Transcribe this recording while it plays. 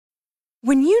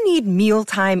When you need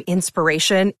mealtime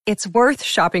inspiration, it's worth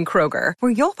shopping Kroger,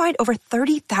 where you'll find over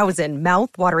 30,000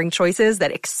 mouth-watering choices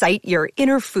that excite your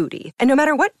inner foodie. And no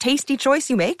matter what tasty choice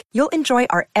you make, you'll enjoy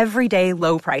our everyday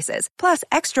low prices, plus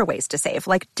extra ways to save,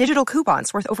 like digital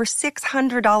coupons worth over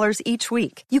 $600 each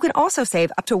week. You can also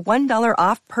save up to $1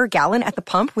 off per gallon at the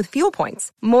pump with fuel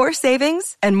points. More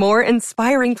savings and more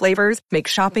inspiring flavors make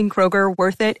shopping Kroger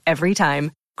worth it every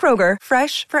time. Kroger,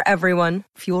 fresh for everyone.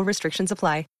 Fuel restrictions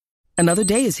apply. Another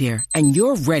day is here, and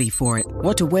you're ready for it.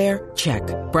 What to wear? Check.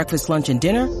 Breakfast, lunch, and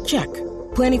dinner? Check.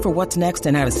 Planning for what's next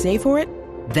and how to save for it?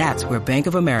 That's where Bank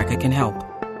of America can help.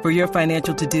 For your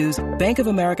financial to-dos, Bank of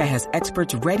America has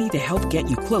experts ready to help get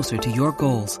you closer to your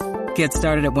goals. Get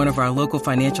started at one of our local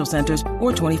financial centers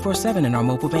or 24/7 in our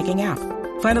mobile banking app.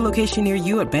 Find a location near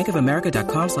you at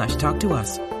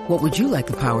bankofamerica.com/talktous. What would you like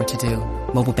the power to do?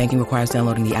 Mobile banking requires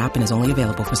downloading the app and is only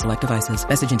available for select devices.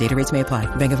 Message and data rates may apply.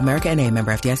 Bank of America N.A.,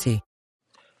 member FDIC.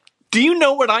 Do you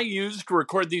know what I use to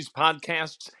record these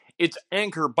podcasts? It's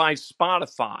Anchor by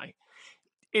Spotify.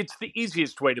 It's the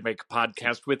easiest way to make a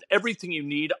podcast with everything you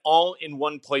need all in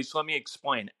one place. Let me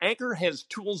explain. Anchor has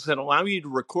tools that allow you to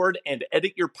record and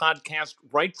edit your podcast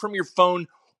right from your phone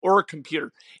or a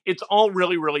computer. It's all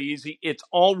really, really easy. It's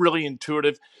all really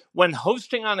intuitive. When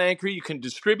hosting on Anchor, you can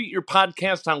distribute your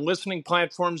podcast on listening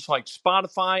platforms like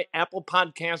Spotify, Apple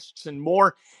Podcasts, and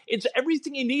more. It's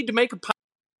everything you need to make a podcast.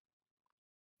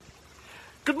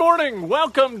 Good morning.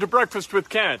 Welcome to Breakfast with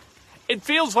Kent. It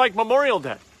feels like Memorial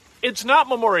Day. It's not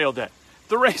Memorial Day.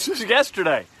 The race was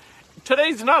yesterday.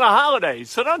 Today's not a holiday,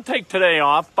 so don't take today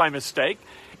off by mistake.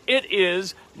 It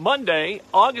is Monday,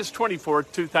 August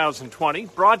 24th, 2020,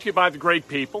 brought to you by the great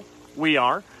people. We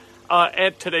are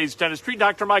at Today's Dentistry.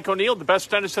 Dr. Mike O'Neill, the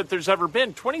best dentist that there's ever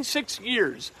been. 26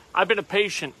 years I've been a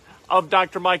patient of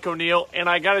Dr. Mike O'Neill, and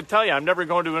I got to tell you, I'm never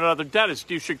going to another dentist.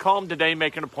 You should call him today,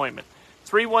 make an appointment.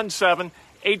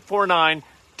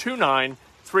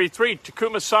 317-849-2933.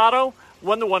 Takuma Sato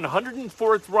won the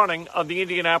 104th running of the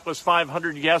Indianapolis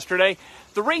 500 yesterday.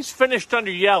 The race finished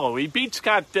under yellow. He beat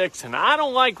Scott Dixon. I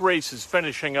don't like races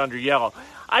finishing under yellow.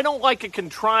 I don't like a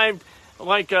contrived,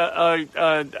 like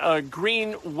a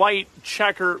green-white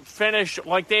checker finish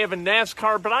like they have in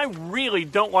NASCAR, but I really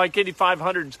don't like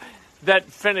 8,500s that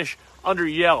finish under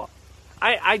yellow.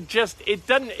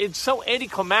 It's so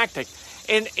anticlimactic.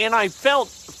 And I felt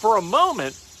for a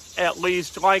moment, at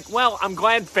least, like, well, I'm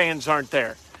glad fans aren't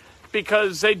there.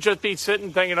 Because they'd just be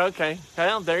sitting thinking, okay,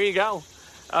 well, there you go.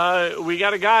 We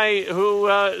got a guy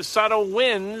who Sato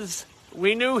wins.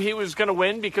 We knew he was going to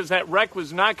win because that wreck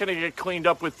was not going to get cleaned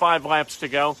up with 5 laps to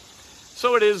go.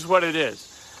 So it is what it is.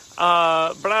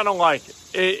 But I don't like it.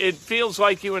 It feels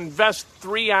like you invest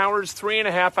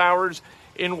 3.5 hours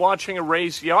in watching a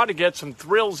race. You ought to get some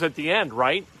thrills at the end,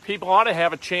 right? People ought to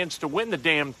have a chance to win the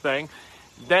damn thing.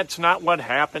 That's not what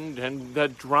happened, and the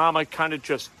drama kind of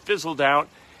just fizzled out.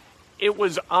 It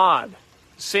was odd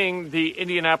seeing the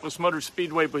Indianapolis Motor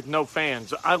Speedway with no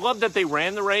fans. I love that they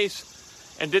ran the race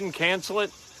and didn't cancel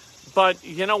it. But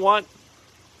you know what?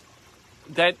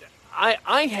 That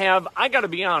I got to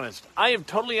be honest, I have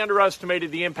totally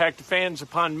underestimated the impact of fans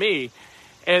upon me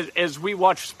as we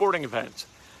watch sporting events.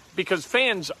 Because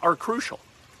fans are crucial.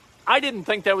 I didn't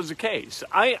think that was the case.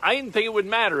 I didn't think it would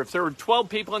matter if there were 12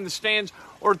 people in the stands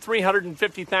or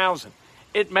 350,000.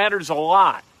 It matters a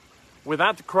lot.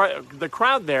 Without the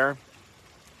crowd there,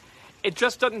 it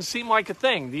just doesn't seem like a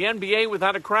thing. The NBA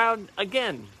without a crowd,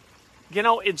 again,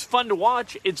 it's fun to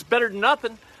watch. It's better than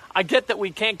nothing. I get that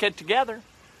we can't get together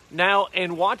now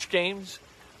and watch games,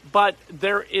 but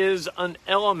there is an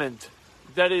element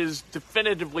that is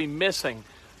definitively missing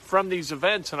from these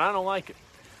events, and I don't like it.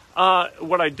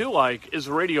 What I do like is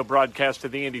a radio broadcast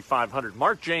of the Indy 500.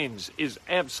 Mark Jaynes is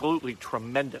absolutely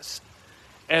tremendous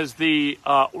as the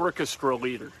orchestra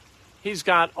leader. He's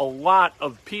got a lot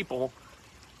of people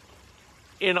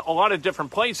in a lot of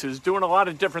different places doing a lot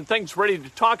of different things, ready to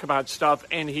talk about stuff,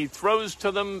 and he throws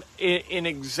to them in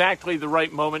exactly the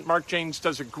right moment. Mark Jaynes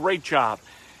does a great job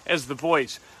as the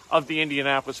voice of the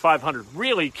Indianapolis 500,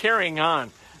 really carrying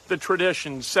on the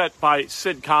tradition set by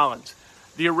Sid Collins,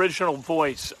 the original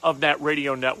voice of that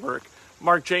radio network.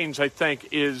 Mark Jaynes, I think,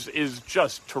 is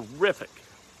just terrific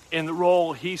in the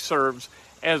role he serves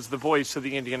as the voice of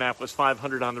the Indianapolis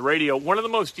 500 on the radio. One of the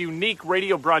most unique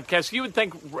radio broadcasts. You would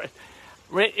think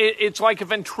it's like a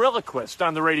ventriloquist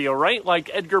on the radio, right? Like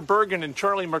Edgar Bergen and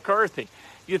Charlie McCarthy.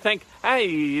 You think,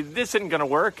 hey, this isn't going to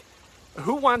work.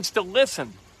 Who wants to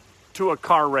listen to a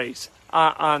car race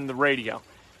on the radio?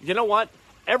 You know what?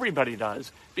 Everybody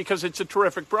does, because it's a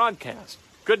terrific broadcast.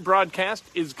 Good broadcast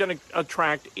is going to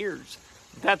attract ears.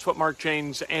 That's what Mark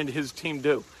Jaynes and his team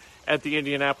do. at the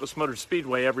Indianapolis Motor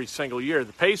Speedway every single year.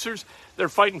 The Pacers, they're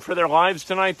fighting for their lives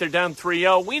tonight. They're down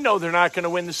 3-0. We know they're not going to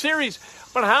win the series,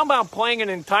 but how about playing an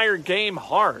entire game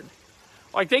hard?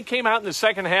 Like they came out in the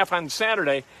second half on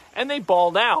Saturday and they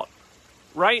balled out,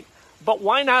 right? But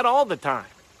why not all the time?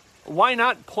 Why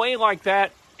not play like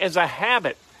that as a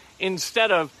habit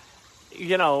instead of,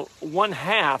 one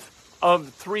half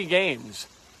of 3 games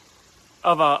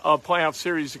of a playoff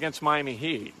series against Miami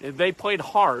Heat? They played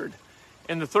hard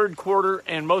in the third quarter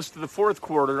and most of the fourth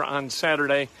quarter on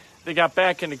Saturday. They got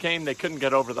back in the game. They couldn't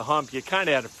get over the hump. You kind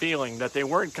of had a feeling that they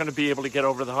weren't going to be able to get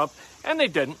over the hump, and they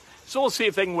didn't. So we'll see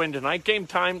if they can win tonight. Game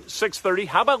time, 6:30.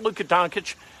 How about Luka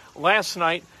Doncic last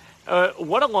night?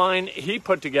 What a line he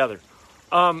put together.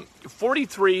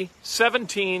 43,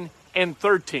 17, and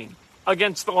 13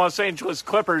 against the Los Angeles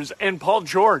Clippers and Paul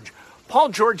George. Paul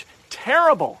George,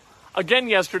 terrible again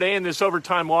yesterday in this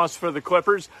overtime loss for the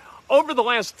Clippers. Over the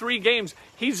last 3 games,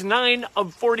 he's 9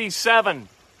 of 47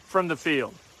 from the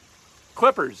field.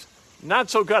 Clippers, not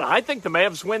so good. I think the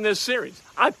Mavs win this series.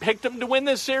 I picked them to win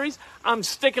this series. I'm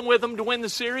sticking with them to win the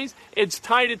series. It's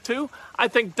tied at 2. I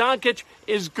think Doncic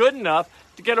is good enough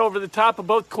to get over the top of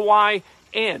both Kawhi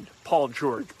and Paul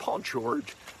George.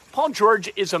 Paul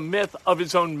George is a myth of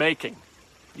his own making.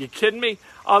 You kidding me?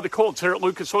 The Colts are at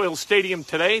Lucas Oil Stadium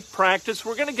today. Practice.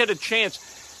 We're going to get a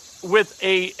chance with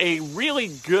a really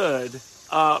good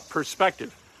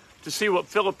perspective to see what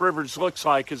Phillip Rivers looks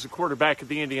like as a quarterback of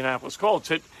the Indianapolis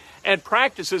Colts. At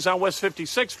practices on West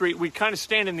 56th Street, we kind of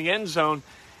stand in the end zone,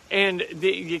 and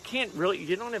you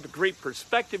don't have a great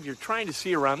perspective. You're trying to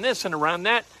see around this and around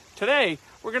that. Today,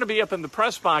 we're going to be up in the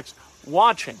press box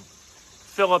watching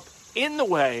Phillip in the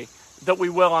way that we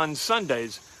will on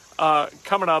Sundays,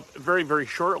 coming up very, very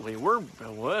shortly. We're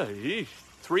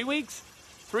 3 weeks?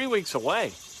 3 weeks away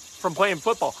from playing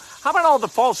football. How about all the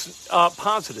false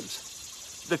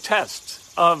positives, the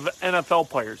tests of NFL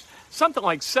players? Something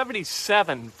like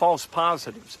 77 false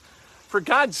positives. For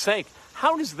God's sake,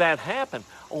 how does that happen?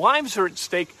 Lives are at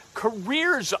stake.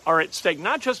 Careers are at stake,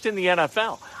 not just in the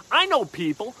NFL. I know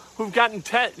people who've gotten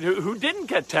who didn't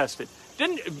get tested.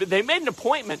 They made an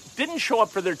appointment, didn't show up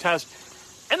for their test,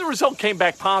 and the result came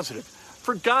back positive.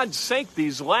 For God's sake,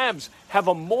 these labs have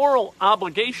a moral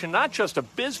obligation, not just a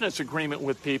business agreement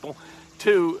with people,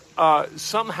 to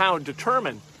somehow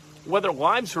determine whether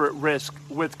lives are at risk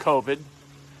with COVID.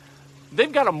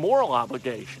 They've got a moral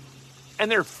obligation,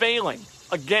 and they're failing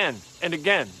again and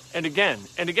again and again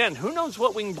and again. Who knows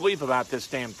what we can believe about this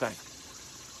damn thing?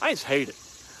 I just hate it.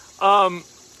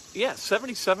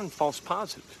 77 false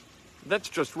positives. That's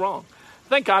just wrong.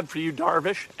 Thank God for you,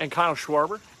 Darvish and Kyle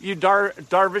Schwarber.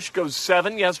 Darvish goes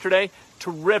 7 yesterday.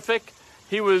 Terrific.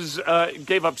 He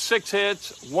gave up 6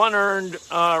 hits, 1 earned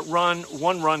run,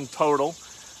 1 run total,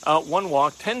 1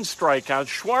 walk, 10 strikeouts.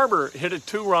 Schwarber hit a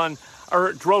 2-run,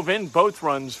 or drove in both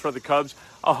runs for the Cubs,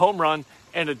 a home run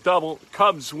and a double.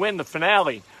 Cubs win the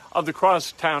finale of the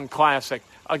Crosstown Classic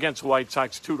against the White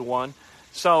Sox 2-1.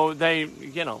 So they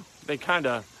kind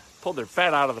of pulled their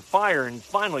fat out of the fire and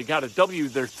finally got a W.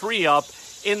 They're 3 up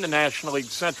in the National League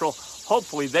Central.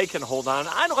 Hopefully they can hold on.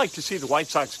 I'd like to see the White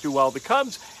Sox do well. The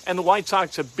Cubs and the White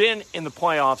Sox have been in the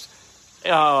playoffs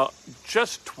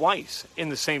just twice in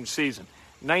the same season.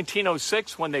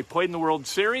 1906 when they played in the World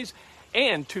Series,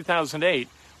 and 2008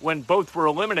 when both were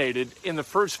eliminated in the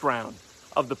first round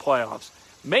of the playoffs.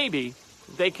 Maybe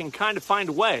they can kind of find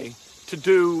a way to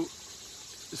do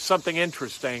something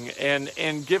interesting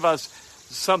and give us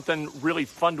something really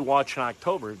fun to watch in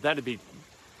October. That'd be...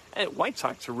 White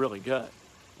Sox are really good.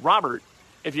 Robert,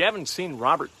 if you haven't seen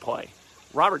Robert play,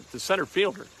 Robert, the center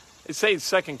fielder, they say he's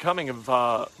second coming of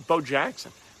Bo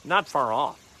Jackson. Not far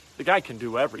off. The guy can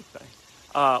do everything.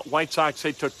 White Sox,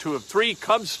 they took 2 of 3.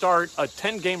 Cubs start a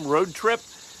 10-game road trip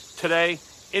today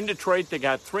in Detroit. They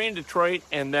got 3 in Detroit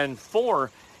and then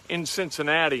 4 in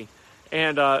Cincinnati.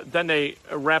 And then they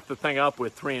wrap the thing up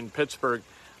with 3 in Pittsburgh.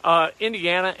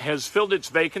 Indiana has filled its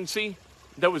vacancy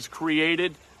that was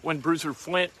created when Bruiser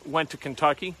Flint went to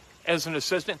Kentucky as an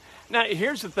assistant. Now,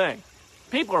 here's the thing.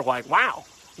 People are like, wow,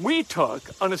 we took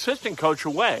an assistant coach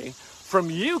away from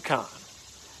UConn.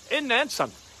 Isn't that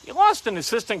something? You lost an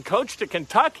assistant coach to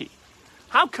Kentucky.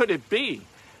 How could it be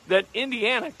that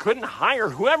Indiana couldn't hire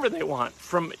whoever they want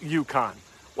from UConn?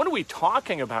 What are we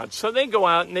talking about? So they go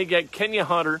out and they get Kenya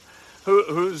Hunter,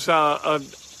 who's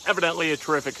evidently a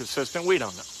terrific assistant. We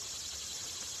don't know.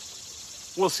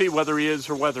 We'll see whether he is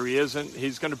or whether he isn't.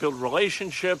 He's going to build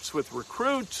relationships with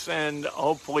recruits, and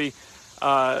hopefully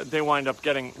they wind up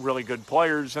getting really good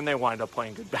players, and they wind up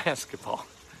playing good basketball.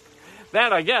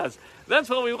 That, I guess, that's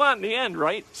what we want in the end,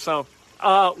 right? So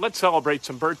Let's celebrate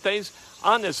some birthdays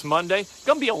on this Monday.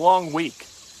 Going to be a long week.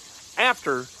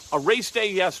 After a race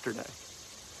day yesterday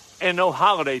and no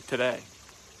holiday today.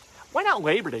 Why not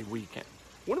Labor Day weekend?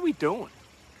 What are we doing?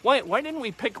 Why didn't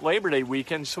we pick Labor Day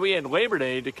weekend so we had Labor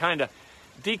Day to kind of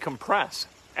decompress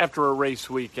after a race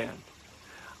weekend?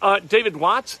 David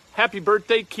Watts, happy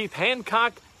birthday. Keith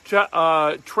Hancock,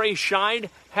 Trey Scheid,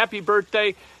 happy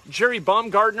birthday. Jerry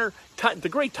Baumgartner, the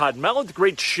great Todd Mellon, the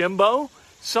great Shimbo,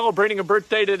 celebrating a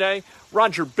birthday today.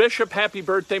 Roger Bishop, happy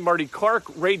birthday. Marty Clark,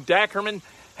 Ray Dackerman,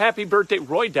 happy birthday.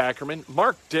 Roy Dackerman,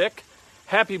 Mark Dick,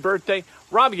 happy birthday.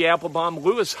 Robbie Applebaum,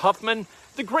 Lewis Huffman,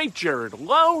 the great Jared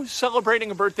Lowe,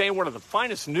 celebrating a birthday. One of the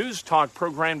finest news talk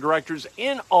program directors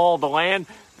in all the land,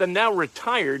 the now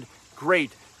retired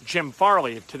great Jim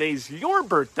Farley. If today's your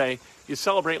birthday, you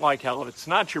celebrate like hell. If it's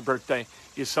not your birthday,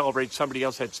 you celebrate somebody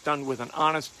else that's done with an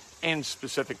honest and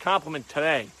specific compliment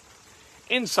today.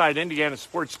 Inside Indiana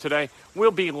Sports Today,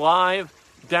 we'll be live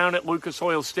down at Lucas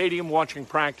Oil Stadium watching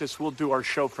practice. We'll do our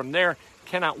show from there.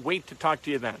 Cannot wait to talk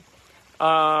to you then.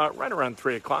 Right around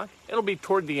 3 o'clock. It'll be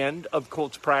toward the end of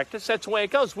Colts practice. That's the way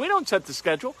it goes. We don't set the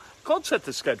schedule. Colts set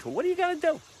the schedule. What do you got to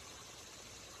do?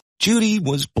 Judy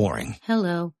was boring.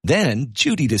 Hello. Then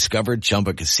Judy discovered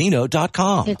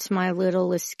ChumbaCasino.com. It's my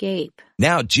little escape.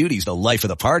 Now Judy's the life of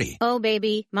the party. Oh,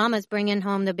 baby, mama's bringing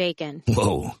home the bacon.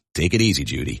 Whoa, take it easy,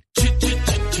 Judy.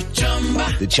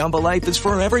 The Chumba life is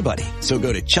for everybody. So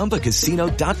go to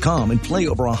ChumbaCasino.com and play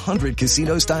over 100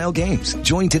 casino-style games.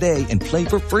 Join today and play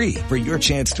for free for your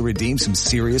chance to redeem some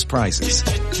serious prizes.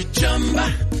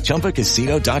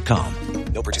 ChumbaCasino.com.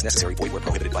 No purchase necessary. Void where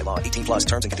prohibited by law. 18 plus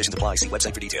terms and conditions apply. See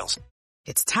website for details.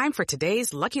 It's time for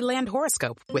today's Lucky Land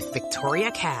horoscope with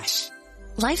Victoria Cash.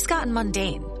 Life's gotten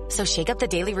mundane, so shake up the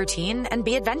daily routine and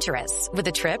be adventurous with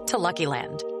a trip to Lucky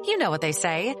Land. You know what they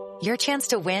say. Your chance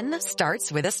to win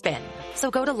starts with a spin. So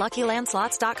go to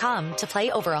LuckyLandSlots.com to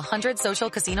play over 100 social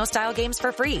casino-style games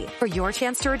for free for your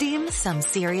chance to redeem some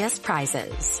serious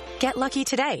prizes. Get lucky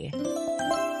today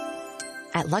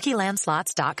at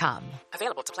LuckyLandSlots.com.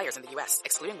 Available to players in the U.S.,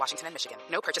 excluding Washington and Michigan.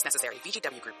 No purchase necessary.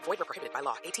 VGW Group. Void where prohibited by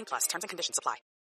law. 18 plus. Terms and conditions apply.